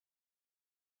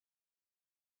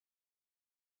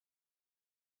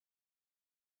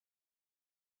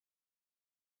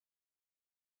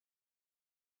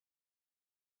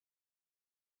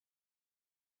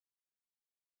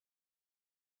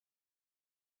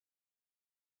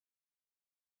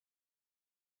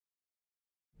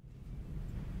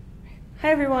Hi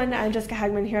everyone, I'm Jessica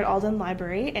Hagman here at Alden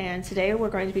Library, and today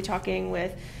we're going to be talking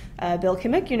with Bill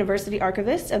Kimok, University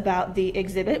Archivist, about the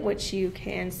exhibit, which you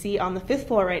can see on the 5th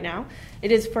floor right now.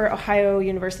 It is for Ohio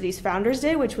University's Founders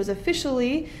Day, which was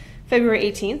officially February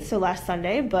 18th, so last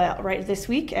Sunday, but right this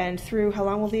week, and through, how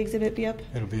long will the exhibit be up?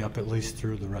 It'll be up at least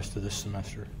through the rest of this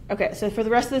semester. Okay, so for the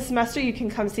rest of the semester, you can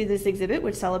come see this exhibit,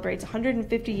 which celebrates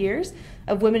 150 years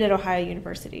of women at Ohio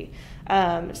University.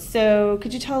 So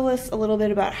could you tell us a little bit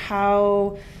about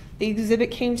how the exhibit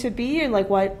came to be, and like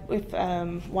why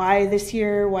this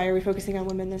year, why are we focusing on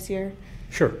women this year?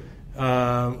 Sure.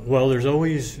 Well, there's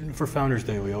always, for Founders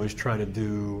Day, we always try to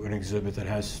do an exhibit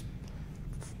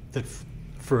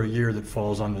for a year that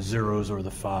falls on the zeros or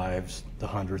the fives, the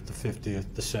 100th, the 50th,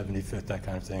 the 75th, that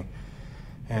kind of thing.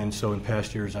 And so in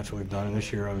past years, that's what we've done. And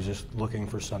this year I was just looking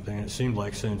for something. And it seemed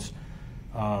like since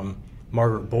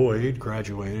Margaret Boyd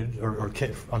graduated,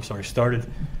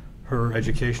 started her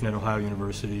education at Ohio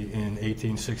University in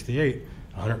 1868,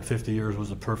 150 years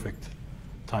was a perfect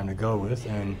time to go with.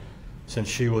 And since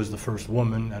she was the first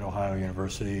woman at Ohio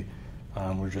University,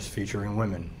 we're just featuring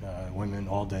women, women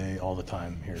all day, all the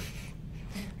time here.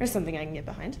 There's something I can get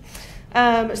behind.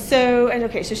 So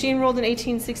she enrolled in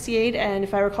 1868, and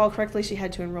if I recall correctly, she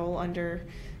had to enroll under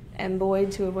M.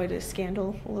 Boyd to avoid a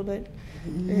scandal a little bit.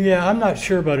 Yeah, I'm not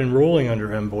sure about enrolling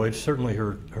under M. Boyd. Certainly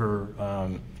her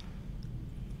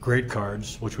grade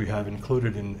cards, which we have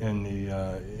included in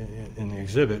the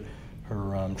exhibit,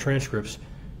 her transcripts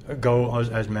go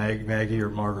as Maggie or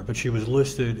Margaret, but she was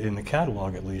listed in the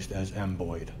catalog at least as M.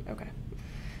 Boyd. Okay.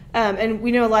 And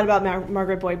we know a lot about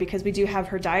Margaret Boyd because we do have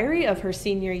her diary of her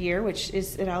senior year, which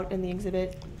is it out in the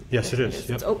exhibit? Yes, it is.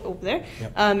 Yep. It's over there.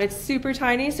 Yep. It's super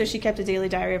tiny, so she kept a daily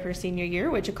diary of her senior year,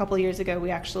 which a couple years ago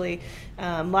we actually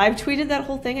live tweeted that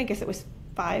whole thing. I guess it was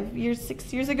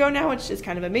 6 years ago now, which is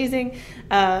kind of amazing.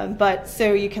 But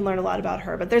so you can learn a lot about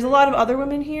her. But there's a lot of other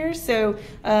women here. So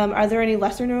are there any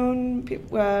lesser known,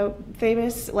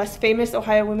 less famous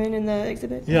Ohio women in the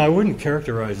exhibit? Yeah, I wouldn't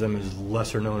characterize them as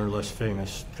lesser known or less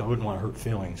famous. I wouldn't want to hurt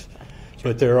feelings.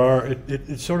 But there are.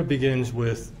 It sort of begins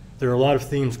with, there are a lot of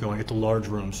themes going. It's a large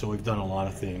room, so we've done a lot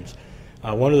of themes.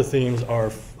 One of the themes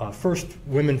are first,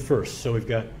 women first. So we've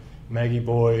got Maggie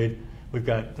Boyd. We've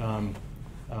got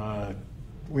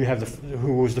we have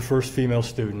who was the first female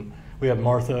student. We have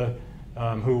Martha,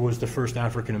 who was the first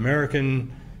African American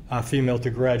female to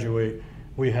graduate.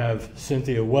 We have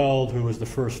Cynthia Weld, who was the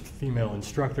first female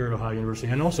instructor at Ohio University,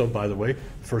 and also, by the way,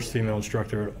 the first female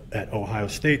instructor at Ohio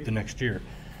State the next year.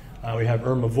 We have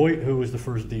Irma Voigt, who was the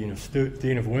first dean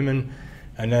of women,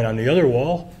 and then on the other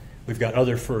wall, we've got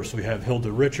other firsts. We have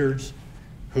Hilda Richards,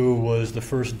 who was the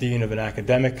first dean of an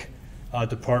academic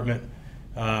department.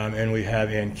 And we have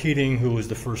Ann Keating, who was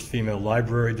the first female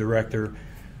library director.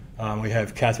 We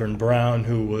have Catherine Brown,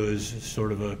 who was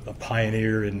sort of a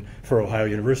pioneer for Ohio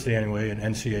University anyway, in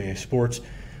NCAA sports.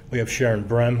 We have Sharon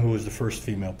Brem, who was the first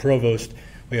female provost.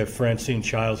 We have Francine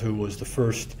Child, who was the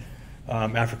first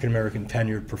African-American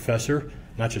tenured professor,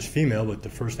 not just female, but the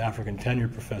first African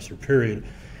tenured professor, period.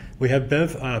 We have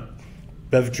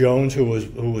Bev Jones, who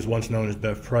was once known as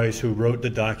Bev Price, who wrote the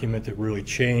document that really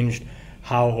changed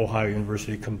how Ohio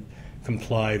University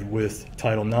complied with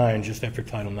Title IX just after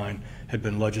Title IX had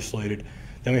been legislated.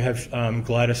 Then we have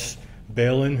Gladys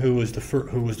Balin, who was the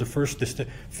first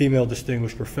female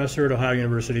distinguished professor at Ohio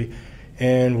University,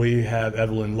 and we have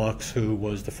Evelyn Lux, who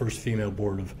was the first female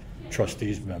Board of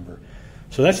Trustees member.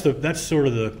 So that's sort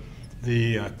of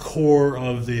the core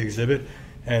of the exhibit.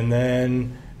 And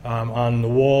then on the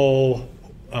wall,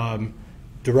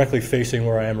 directly facing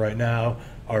where I am right now,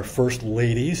 are first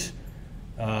ladies.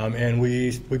 And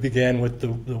we began with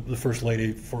the first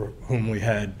lady for whom we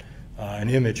had an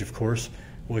image, of course,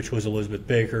 which was Elizabeth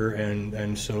Baker,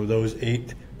 and so those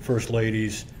 8 first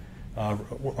ladies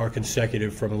are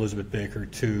consecutive from Elizabeth Baker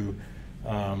to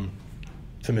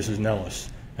Mrs.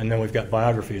 Nellis. And then we've got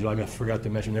biographies. I forgot to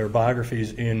mention there are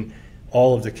biographies in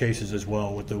all of the cases as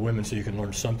well with the women, so you can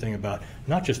learn something about,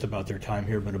 not just about their time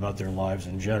here, but about their lives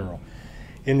in general.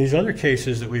 In these other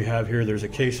cases that we have here, there's a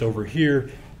case over here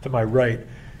to my right,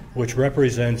 which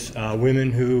represents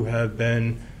women who have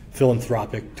been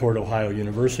philanthropic toward Ohio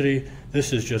University.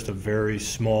 This is just a very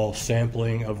small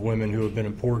sampling of women who have been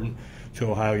important to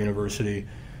Ohio University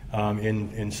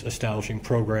in establishing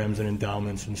programs and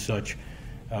endowments and such.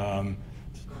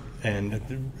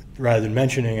 And rather than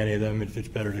mentioning any of them, it's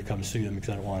better to come see them because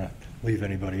I don't want to leave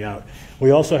anybody out.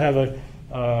 We also have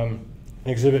an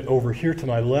exhibit over here to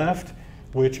my left,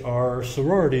 which are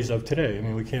sororities of today. I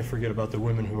mean, we can't forget about the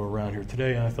women who are around here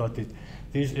today, and I thought that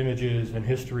these images and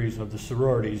histories of the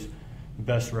sororities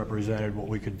best represented what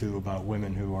we could do about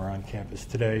women who are on campus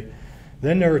today.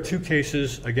 Then there are 2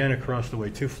 cases, again across the way,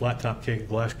 2 flat-top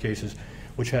glass cases,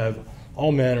 which have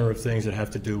all manner of things that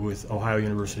have to do with Ohio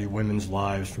University women's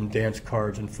lives, from dance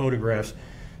cards and photographs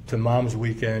to Mom's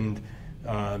Weekend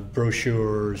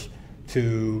brochures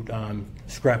to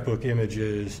scrapbook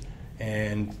images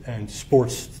and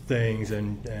sports things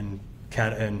and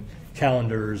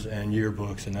calendars and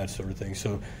yearbooks and that sort of thing.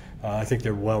 So I think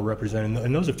they're well represented,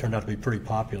 and those have turned out to be pretty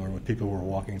popular with people who are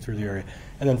walking through the area.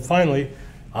 And then finally,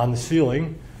 on the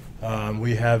ceiling,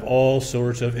 we have all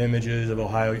sorts of images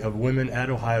of women at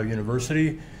Ohio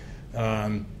University,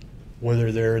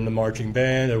 whether they're in the marching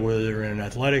band or whether they're in an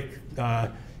athletic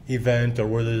event or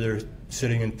whether they're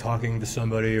sitting and talking to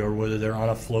somebody or whether they're on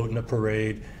a float in a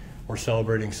parade or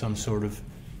celebrating some sort of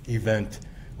event.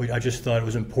 I just thought it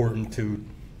was important to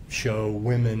show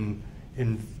women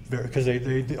because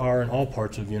they are in all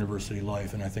parts of university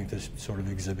life, and I think this sort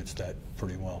of exhibits that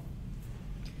pretty well.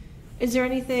 Is there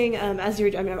anything,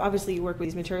 obviously you work with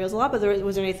these materials a lot, but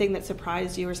was there anything that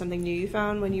surprised you or something new you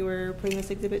found when you were putting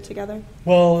this exhibit together?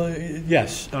 Well,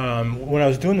 yes. When I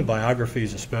was doing the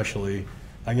biographies especially,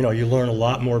 you learn a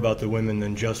lot more about the women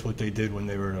than just what they did when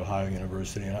they were at Ohio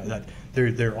University. And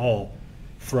they're all,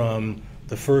 from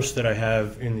the first that I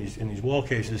have in these wall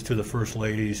cases to the first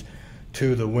ladies,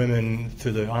 to the women,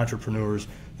 to the entrepreneurs.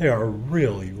 They are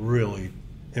really, really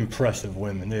impressive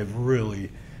women. They have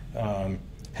really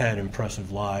had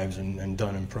impressive lives and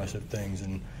done impressive things.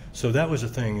 And so that was a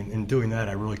thing. In doing that,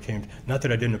 I really came, not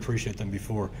that I didn't appreciate them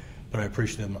before, but I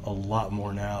appreciate them a lot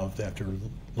more now after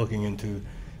looking into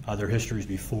their histories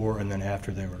before and then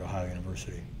after they were at Ohio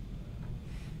University.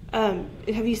 Have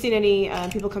you seen any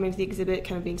people coming to the exhibit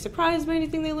kind of being surprised by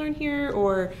anything they learned here,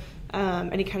 or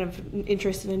any kind of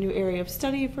interest in a new area of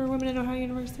study for women at Ohio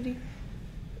University?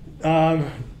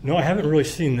 No, I haven't really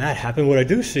seen that happen. What I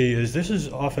do see is this is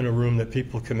often a room that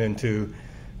people come into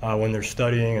when they're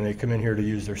studying and they come in here to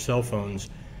use their cell phones.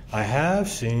 I have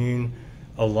seen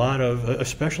a lot of,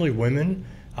 especially women,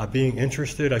 being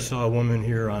interested. I saw a woman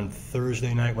here on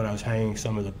Thursday night when I was hanging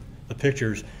some of the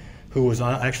pictures who was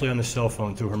actually on the cell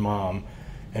phone to her mom,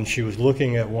 and she was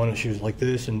looking at one and she was like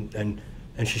this, and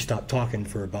she stopped talking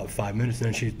for about 5 minutes,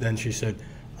 and then she said,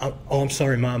 "Oh, I'm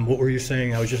sorry, Mom, what were you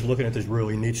saying? I was just looking at this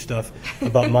really neat stuff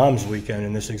about Mom's Weekend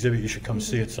in this exhibit. You should come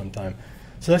see it sometime."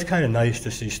 So that's kind of nice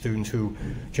to see students who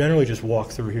generally just walk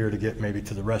through here to get maybe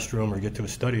to the restroom or get to a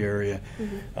study area,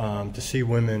 to see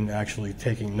women actually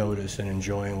taking notice and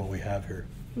enjoying what we have here.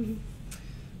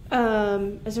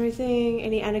 Is there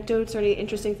any anecdotes or any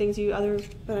interesting things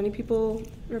any people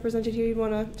represented here you'd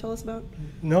want to tell us about?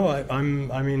 No,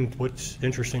 I mean, what's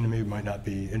interesting to me might not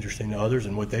be interesting to others,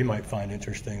 and what they might find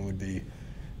interesting would be,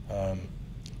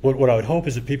 what I would hope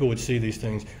is that people would see these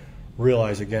things,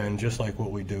 realize again, just like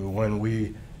what we do, when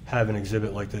we have an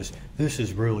exhibit like this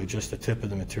is really just the tip of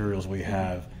the materials we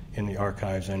have in the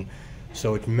archives, and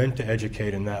so it's meant to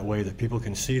educate in that way that people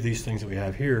can see these things that we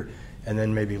have here and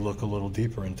then maybe look a little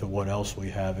deeper into what else we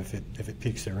have if it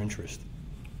piques their interest.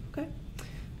 Okay.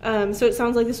 So it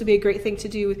sounds like this would be a great thing to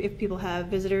do if people have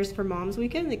visitors for Mom's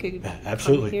Weekend. They could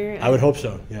absolutely come here. I would hope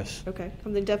so. Yes. Okay.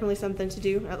 Definitely something to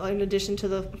do in addition to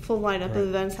the full lineup of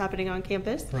events happening on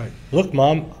campus. Right. Look,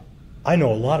 Mom, I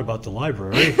know a lot about the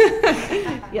library.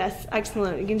 Yes,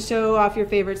 excellent. You can show off your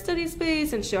favorite study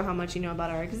space and show how much you know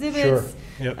about our exhibits. Sure.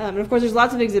 Yep. And of course, there's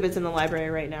lots of exhibits in the library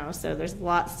right now, so there's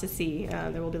lots to see.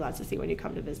 There will be lots to see when you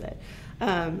come to visit.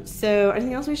 So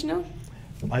anything else we should know?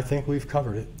 I think we've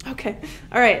covered it. Okay.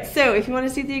 All right. So if you want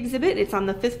to see the exhibit, it's on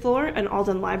the 5th floor in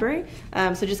Alden Library.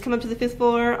 So just come up to the 5th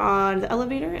floor on the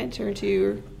elevator and turn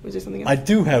to, was there something else? I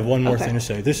do have one more thing to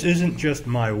say. This isn't just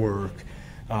my work.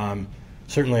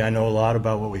 Certainly I know a lot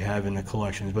about what we have in the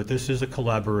collections, but this is a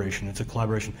collaboration. It's a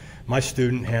collaboration. My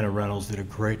student, Hannah Reynolds, did a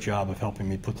great job of helping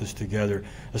me put this together,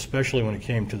 especially when it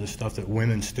came to the stuff that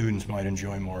women students might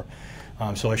enjoy more.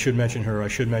 So I should mention her. I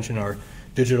should mention our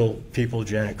digital people,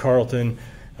 Janet Carlton,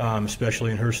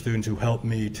 especially and her students who helped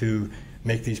me to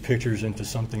make these pictures into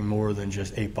something more than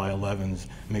just 8x11s,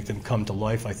 make them come to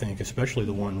life, I think, especially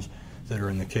the ones that are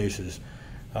in the cases.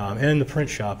 And the print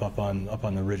shop up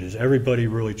on the ridges. Everybody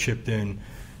really chipped in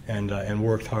and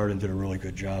worked hard and did a really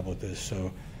good job with this.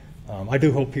 So I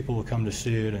do hope people will come to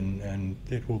see it, and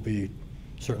it will be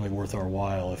certainly worth our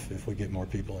while if we get more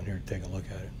people in here to take a look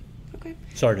at it. Okay.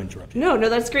 Sorry to interrupt you. No,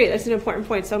 that's great. That's an important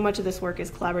point. So much of this work is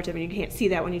collaborative, and you can't see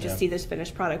that when you just see this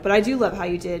finished product. But I do love how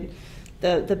you did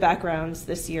the backgrounds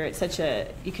this year. It's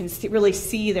you can really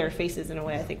see their faces in a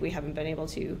way I think we haven't been able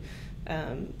to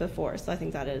before. So I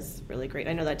think that is really great.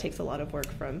 I know that takes a lot of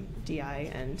work from DI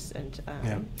and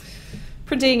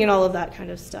printing and all of that kind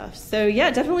of stuff. So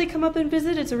yeah, definitely come up and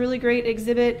visit. It's a really great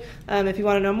exhibit. If you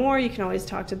want to know more, you can always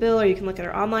talk to Bill, or you can look at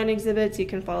our online exhibits. You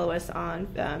can follow us on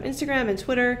Instagram and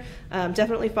Twitter.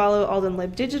 Definitely follow Alden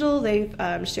Lib Digital. They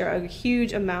share a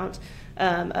huge amount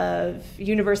of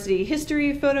university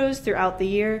history photos throughout the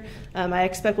year. I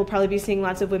expect we'll probably be seeing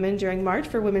lots of women during March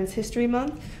for Women's History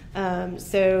Month.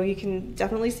 So you can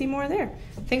definitely see more there.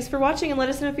 Thanks for watching, and let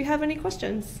us know if you have any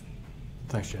questions.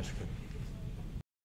 Thanks, Jessica.